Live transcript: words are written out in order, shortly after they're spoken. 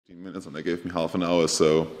minutes, and they gave me half an hour,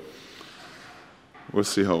 so we'll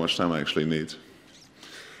see how much time I actually need.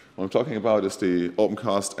 What I'm talking about is the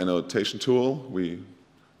Opencast Annotation tool. We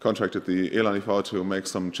contracted the Elan e.V. to make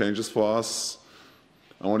some changes for us.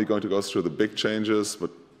 I'm only going to go through the big changes,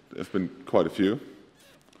 but there have been quite a few.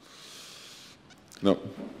 No.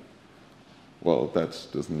 Well, that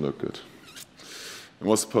doesn't look good. It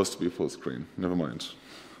was supposed to be full screen. Never mind.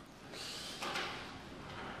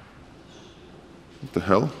 What the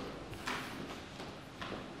hell?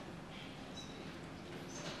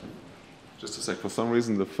 Just a sec. For some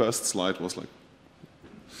reason, the first slide was like...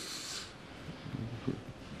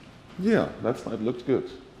 Yeah, that slide looked good.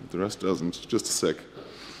 The rest doesn't. Just a sec.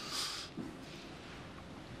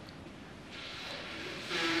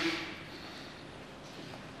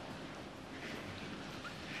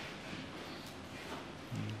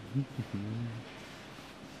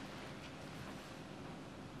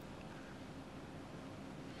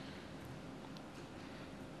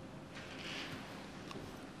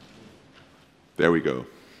 There we go.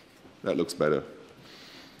 That looks better.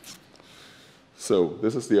 So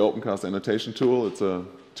this is the Opencast Annotation tool. It's a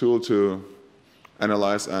tool to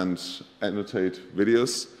analyze and annotate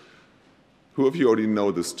videos. Who of you already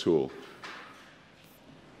know this tool?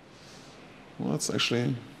 Well, it's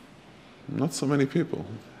actually not so many people.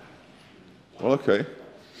 Well, okay.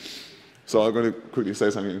 So I'm going to quickly say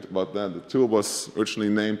something about that. The tool was originally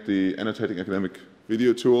named the Annotating Academic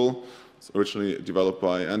Video Tool. It's originally developed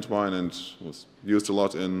by Antoine and was used a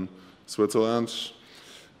lot in Switzerland.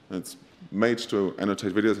 It's made to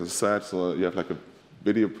annotate videos, as I said. So you have like a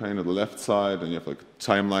video pane on the left side, and you have like a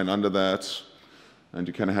timeline under that. And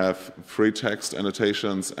you can have free text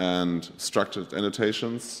annotations and structured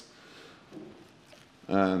annotations.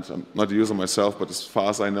 And I'm not a user myself, but as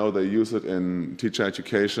far as I know, they use it in teacher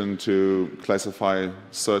education to classify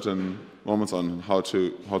certain moments on how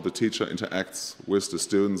the teacher interacts with the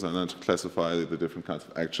students, and then to classify the different kinds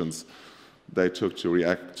of actions they took to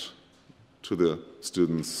react to the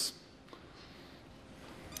students.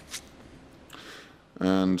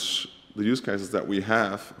 And the use cases that we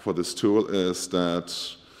have for this tool is that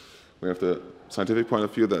we have the scientific point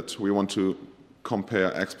of view that we want to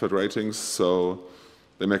compare expert ratings. So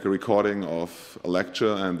they make a recording of a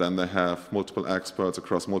lecture, and then they have multiple experts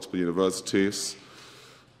across multiple universities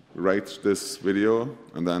rate this video,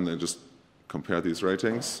 and then they just compare these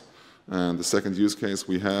ratings. And the second use case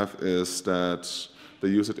we have is that they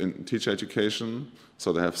use it in teacher education.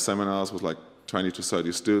 So they have seminars with like 20 to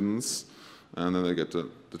 30 students, and then they get the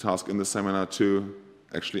task in the seminar to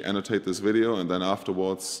actually annotate this video, and then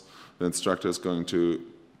afterwards the instructor is going to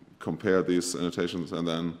compare these annotations and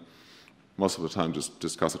then most of the time just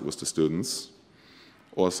discuss it with the students,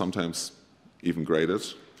 or sometimes even grade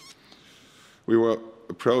it. We were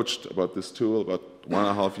approached about this tool about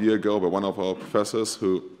 1.5 years ago by one of our professors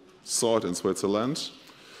who saw it in Switzerland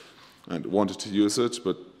and wanted to use it,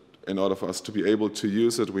 but in order for us to be able to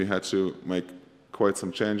use it, we had to make quite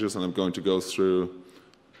some changes, and I'm going to go through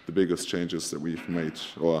the biggest changes that we've made,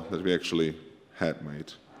 or that we actually had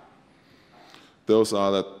made. Those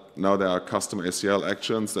are that now there are custom ACL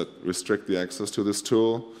actions that restrict the access to this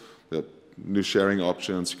tool. There are new sharing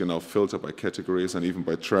options. You can now filter by categories and even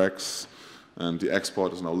by tracks. And the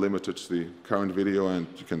export is now limited to the current video, and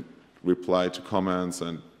you can reply to comments,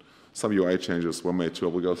 and some UI changes were made too.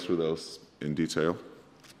 I will go through those in detail.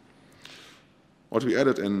 What we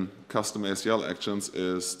added in custom ACL actions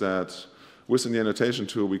is that within the annotation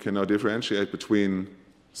tool, we can now differentiate between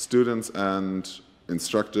students and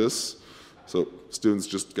instructors. So students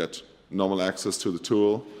just get normal access to the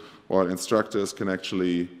tool, while instructors can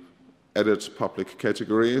actually edit public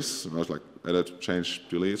categories, like edit, change,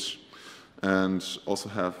 delete, and also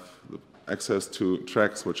have access to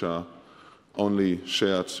tracks which are only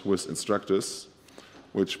shared with instructors.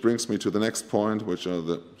 Which brings me to the next point, which are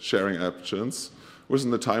the sharing options. Within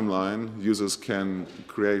the timeline, users can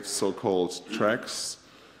create so-called tracks.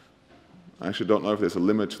 I actually don't know if there's a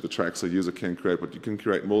limit to the tracks a user can create, but you can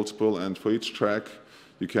create multiple, and for each track,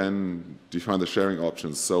 you can define the sharing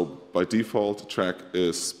options. So by default, the track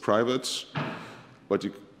is private, but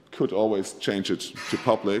you could always change it to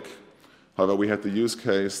public. However, we had the use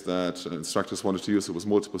case that instructors wanted to use it with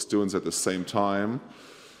multiple students at the same time.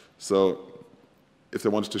 So if they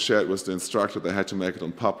wanted to share it with the instructor, they had to make it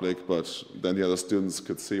on public, but then the other students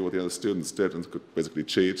could see what the other students did and could basically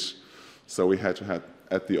cheat. So we had to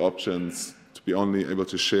add the options to be only able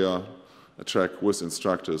to share a track with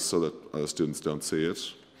instructors so that other students don't see it.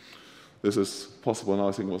 This is possible now.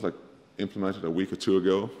 I think it was like implemented a week or two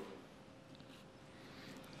ago.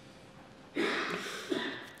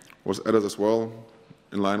 What's added as well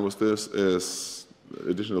in line with this is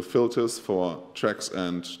additional filters for tracks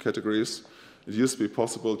and categories. It used to be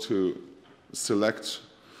possible to select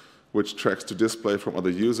which tracks to display from other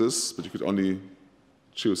users, but you could only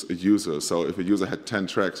choose a user. So if a user had 10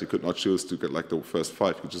 tracks, you could not choose to get like the first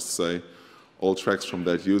 5. You could just say all tracks from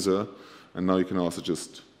that user. And now you can also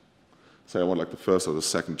just say I want like the first or the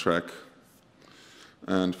second track.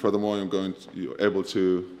 And furthermore, you're able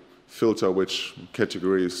to filter which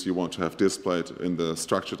categories you want to have displayed in the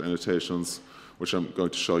structured annotations, which I'm going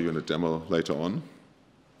to show you in a demo later on.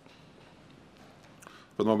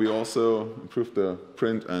 Furthermore, we also improved the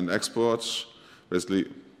print and export.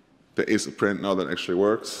 Basically, there is a print now that actually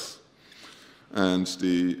works, and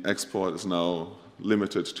the export is now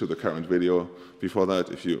limited to the current video. Before that,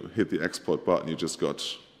 if you hit the export button, you just got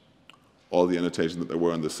all the annotations that there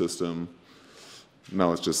were in the system.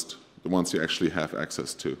 Now it's just the ones you actually have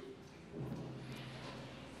access to.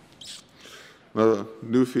 Another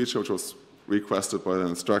new feature which was requested by the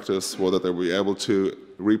instructors was that they would be able to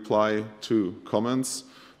reply to comments.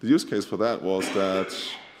 The use case for that was that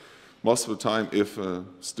most of the time, if a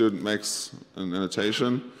student makes an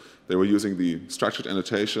annotation, they were using the structured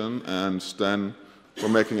annotation and then were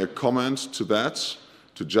making a comment to that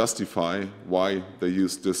to justify why they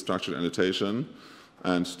used this structured annotation.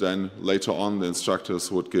 And then later on, the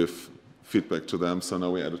instructors would give feedback to them. So now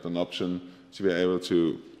we added an option to be able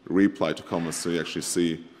to reply to comments so you actually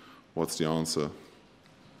see what's the answer.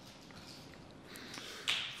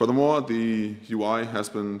 Furthermore, the UI has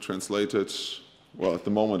been translated, well, at the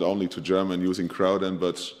moment only to German using Crowden,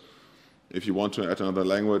 but if you want to add another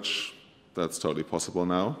language, that's totally possible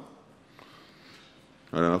now.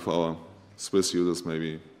 I don't know, for our Swiss users,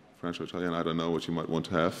 maybe French or Italian, I don't know what you might want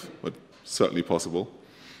to have, but certainly possible.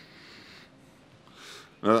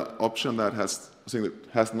 Another option that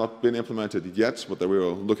has not been implemented yet, but that we are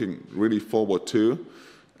looking really forward to,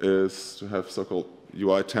 is to have so-called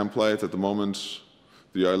UI templates. At the moment,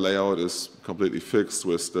 the UI layout is completely fixed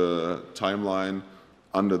with the timeline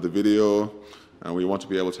under the video, and we want to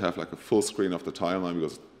be able to have like a full screen of the timeline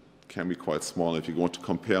because it can be quite small. If you want to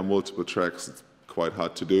compare multiple tracks, it's quite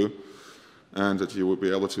hard to do. And that you would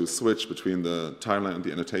be able to switch between the timeline and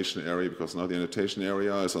the annotation area, because now the annotation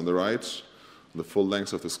area is on the right, the full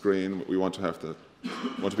length of the screen. We want to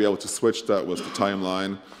be able to switch that with the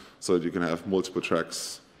timeline so that you can have multiple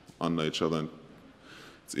tracks under each other. And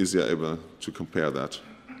it's easier able to compare that.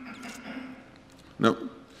 Now,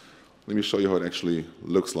 let me show you how it actually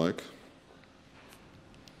looks like.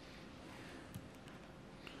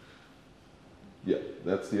 Yeah,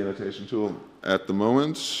 that's the annotation tool at the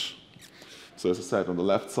moment. So as I said, on the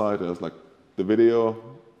left side, there's like the video.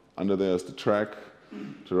 Under there is the track.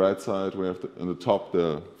 To the right side, we have on the top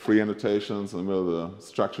the free annotations, in the middle the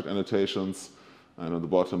structured annotations, and on the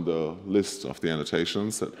bottom the list of the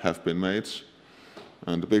annotations that have been made.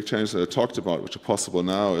 And the big change that I talked about, which are possible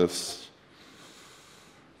now, is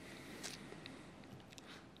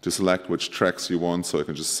to select which tracks you want. So I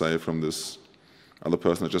can just say from this other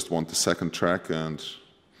person, I just want the second track, and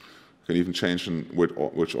you can even change in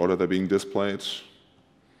which order they're being displayed.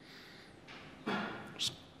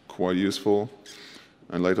 It's quite useful.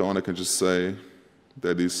 And later on, I can just say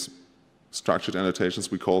that these structured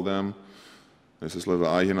annotations, we call them. There's this little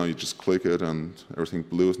eye, you just click it, and everything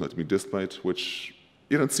blue is not being displayed, which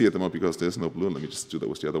you don't see at the moment because there's no blue. Let me just do that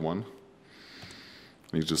with the other one.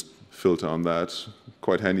 And you just filter on that.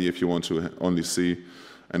 Quite handy if you want to only see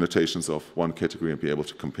annotations of one category and be able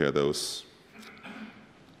to compare those.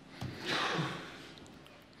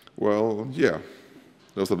 Well, yeah,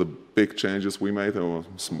 those are the big changes we made. There were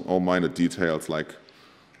some all minor details, like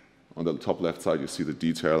on the top left side you see the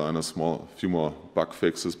detail and a few more bug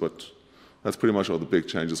fixes, but that's pretty much all the big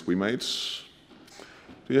changes we made.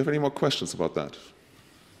 Do you have any more questions about that?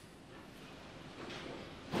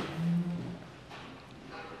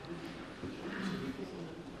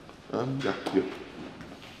 Yeah, you.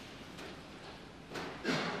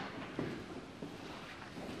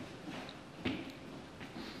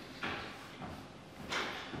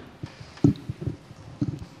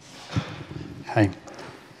 Hi.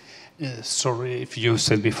 Sorry if you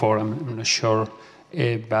said before, I'm not sure,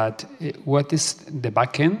 but what is the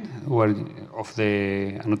backend of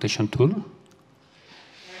the annotation tool?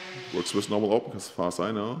 Works with normal Opencast as far as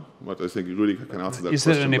I know, but I think you really can answer that is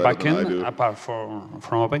question there any backend apart from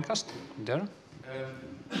Opencast there?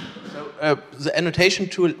 The annotation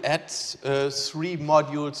tool adds 3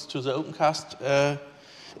 modules to the Opencast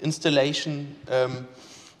installation.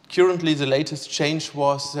 Currently, the latest change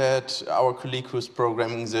was that our colleague who's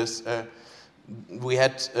programming this, we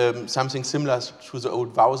had something similar to the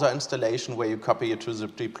old Wowser installation where you copy it to the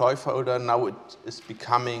deploy folder. Now it is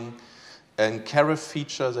becoming a Carif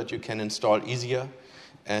feature that you can install easier,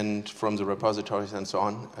 and from the repositories and so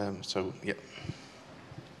on. So yeah.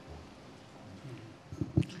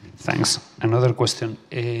 Thanks. Another question.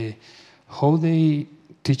 How the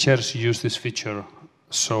teachers use this feature?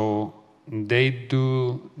 So they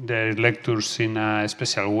do their lectures in a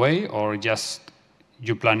special way, or just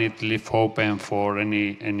you plan it leave open for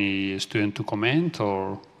any student to comment,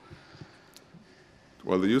 or?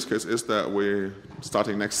 Well, the use case is that we're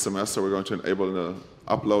starting next semester, we're going to enable an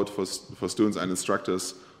upload for students and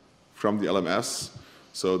instructors from the LMS.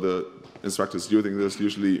 So the instructors using this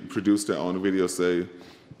usually produce their own videos. They,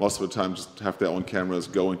 most of the time, just have their own cameras,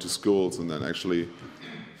 go into schools and then actually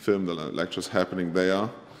film the lectures happening there,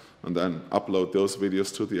 and then upload those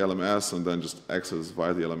videos to the LMS and then just access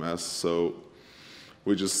via the LMS. So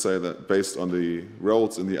we just say that based on the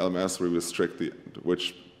roles in the LMS, we restrict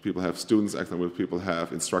which people have students access and which people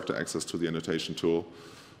have instructor access to the annotation tool.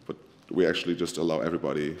 But we actually just allow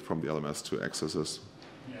everybody from the LMS to access this.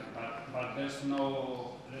 Yeah, but there's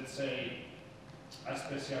no, let's say, a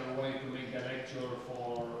special way to make the lecture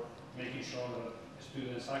for making sure that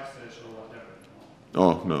students access or whatever.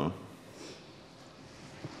 Oh, no.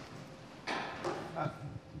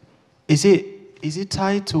 Is it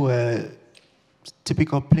tied to a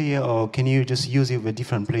typical player, or can you just use it with a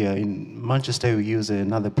different player? In Manchester, we use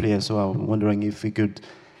another player, so I'm wondering if we could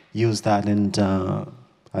use that and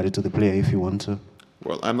add it to the player if you want to.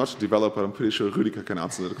 Well, I'm not a developer. I'm pretty sure Rüdiger can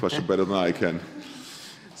answer the question better than I can.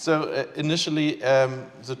 So initially,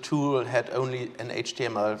 the tool had only an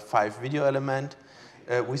HTML5 video element.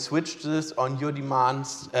 We switched this on your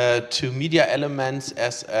demands to media elements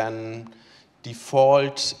as an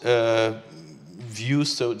default view,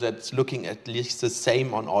 so that's looking at least the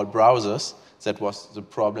same on all browsers. That was the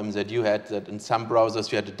problem that you had, that in some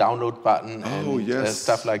browsers you had a download button and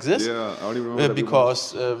stuff like this. Yeah, I only remember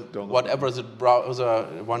because whatever the browser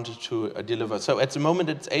wanted to deliver. So at the moment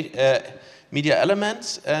it's media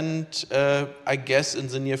elements, and I guess in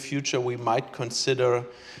the near future we might consider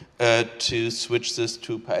to switch this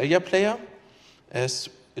to Paella Player, as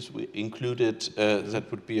we included.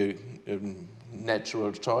 That would be a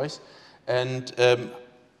natural choice. And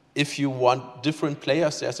if you want different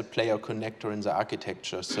players, there's a player connector in the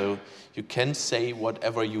architecture. So you can say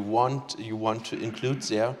whatever you want to include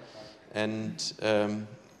there. And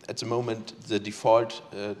at the moment, the default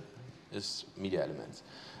is media elements.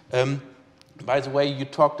 By the way, you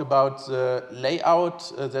talked about the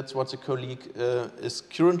layout. That's what the colleague is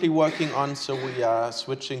currently working on. So we are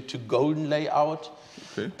switching to golden layout,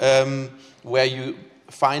 where you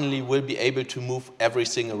finally will be able to move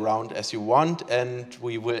everything around as you want, and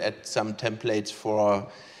we will add some templates for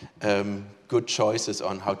good choices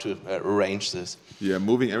on how to arrange this. Yeah,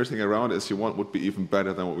 moving everything around as you want would be even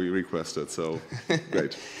better than what we requested, so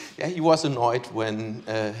great. Yeah, he was annoyed when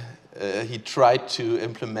he tried to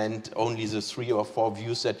implement only the 3 or 4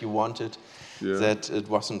 views that you wanted, that it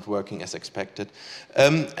wasn't working as expected.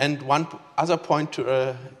 And one other point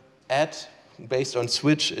to add, based on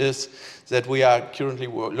Switch, is that we are currently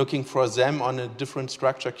looking for them on a different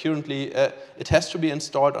structure. Currently, it has to be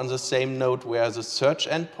installed on the same node where the search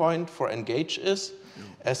endpoint for Engage is.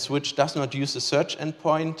 As Switch does not use the search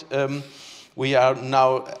endpoint, we are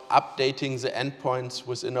now updating the endpoints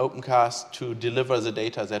within Opencast to deliver the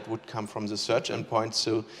data that would come from the search endpoint,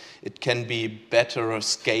 so it can be better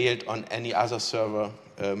scaled on any other server.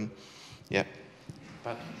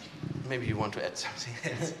 But maybe you want to add something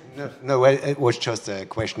else. No, it was just a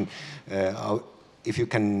question. If you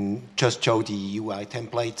can just show the UI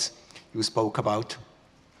templates you spoke about.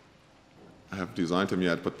 I haven't designed them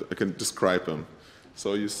yet, but I can describe them.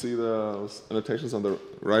 So you see those annotations on the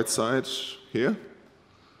right side here?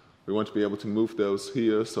 We want to be able to move those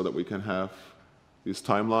here so that we can have this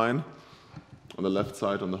timeline on the left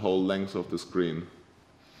side on the whole length of the screen.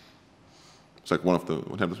 It's like one of the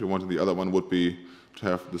templates we wanted. The other one would be to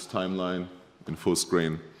have this timeline in full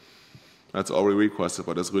screen. That's already requested,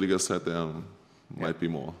 but as Rüdiger said, there might be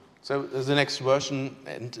more. So the next version,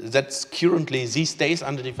 and that's currently these days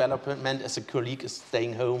under development as a colleague is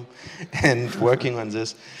staying home and working on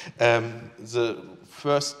this. The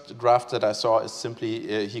first draft that I saw is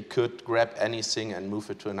simply he could grab anything and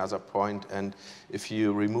move it to another point, and if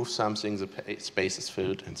you remove something, the space is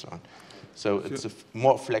filled and so on. So it's a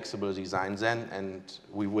more flexible design then, and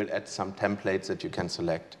we will add some templates that you can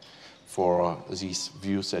select for these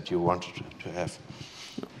views that you want to have.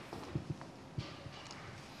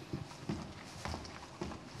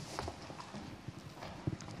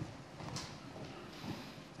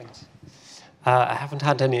 I haven't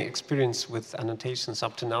had any experience with annotations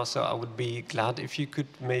up to now, so I would be glad if you could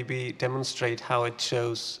maybe demonstrate how it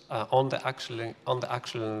shows on the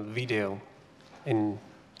actual video in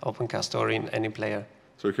Opencast or in any player.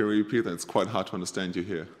 So can you repeat that? It's quite hard to understand you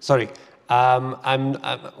here. Sorry. I'm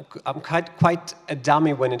quite a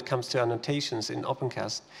dummy when it comes to annotations in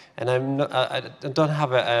Opencast, and I don't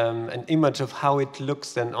have an image of how it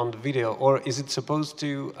looks then on the video. Or is it supposed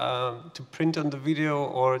to print on the video,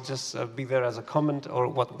 or just be there as a comment, or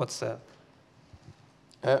what's the?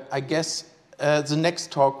 I guess the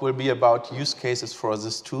next talk will be about use cases for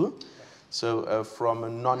this tool. So from a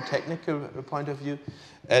non-technical point of view,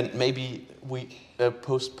 and maybe we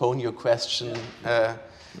postpone your question.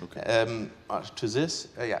 Okay. To this,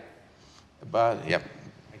 yeah, but yeah,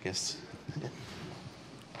 I guess. Yeah.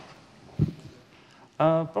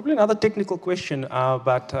 Probably another technical question,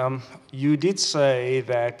 but you did say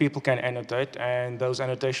that people can annotate, and those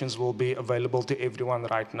annotations will be available to everyone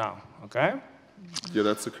right now. Okay? Yeah,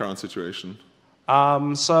 that's the current situation.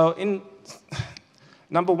 So, in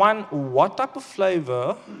number one, what type of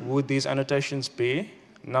flavor would these annotations be?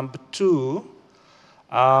 Number two.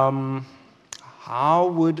 How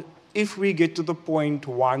would, if we get to the point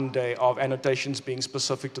one day of annotations being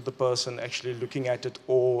specific to the person actually looking at it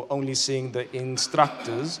or only seeing the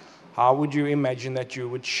instructors, how would you imagine that you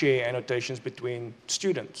would share annotations between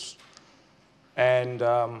students? And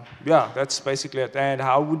yeah, that's basically it. And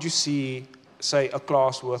how would you see, say, a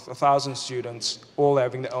class with 1,000 students all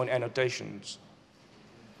having their own annotations?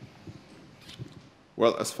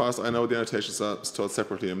 Well, as far as I know, the annotations are stored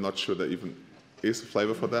separately. I'm not sure there even is a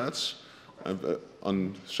flavor for that.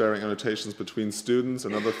 On sharing annotations between students,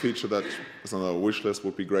 another feature that is on our wish list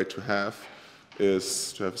would be great to have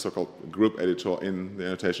is to have a so-called group editor in the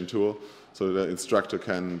annotation tool, so the instructor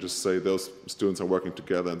can just say those students are working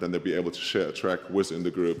together, and then they'll be able to share a track within the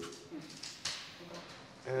group.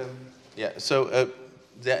 Yeah, so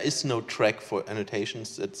there is no track for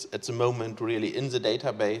annotations. It's at the moment really in the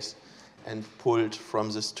database and pulled from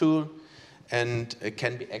this tool, and it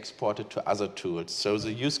can be exported to other tools. So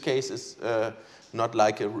the use case is not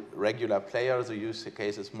like a regular player. The use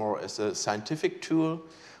case is more as a scientific tool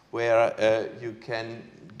where you can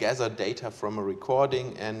gather data from a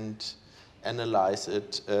recording and analyze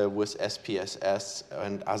it with SPSS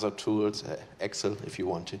and other tools, Excel if you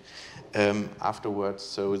want to, afterwards,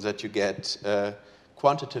 so that you get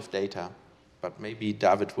quantitative data. But maybe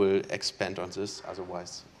David will expand on this,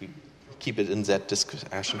 otherwise we keep it in that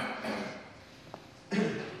discussion.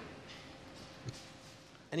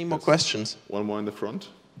 Any more questions? One more in the front.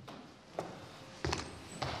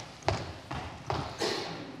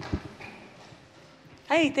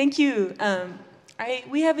 Hi, thank you.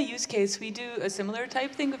 We have a use case. We do a similar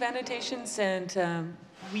type thing with annotations, and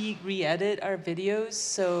we re-edit our videos,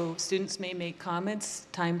 so students may make comments,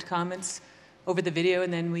 timed comments, over the video,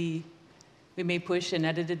 and then we may push an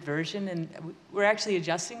edited version, and we're actually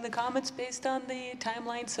adjusting the comments based on the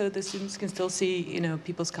timeline, so the students can still see,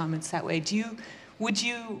 people's comments that way. Would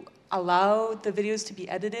you allow the videos to be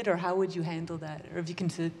edited, or how would you handle that, or have you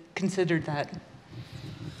considered that?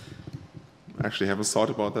 I actually haven't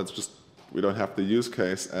thought about that. It's just we don't have the use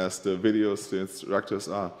case, as the videos the instructors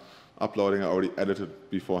are uploading are already edited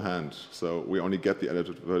beforehand, so we only get the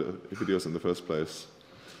edited videos in the first place.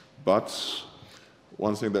 But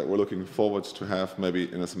one thing that we're looking forward to have,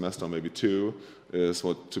 maybe in a semester, maybe two, is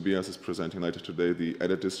what Tobias is presenting later today, the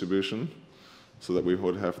edit distribution, so that we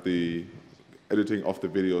would have the editing of the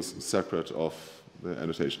videos separate of the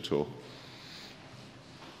annotation tool.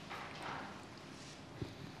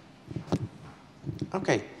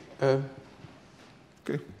 Okay.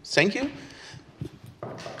 Okay. Thank you.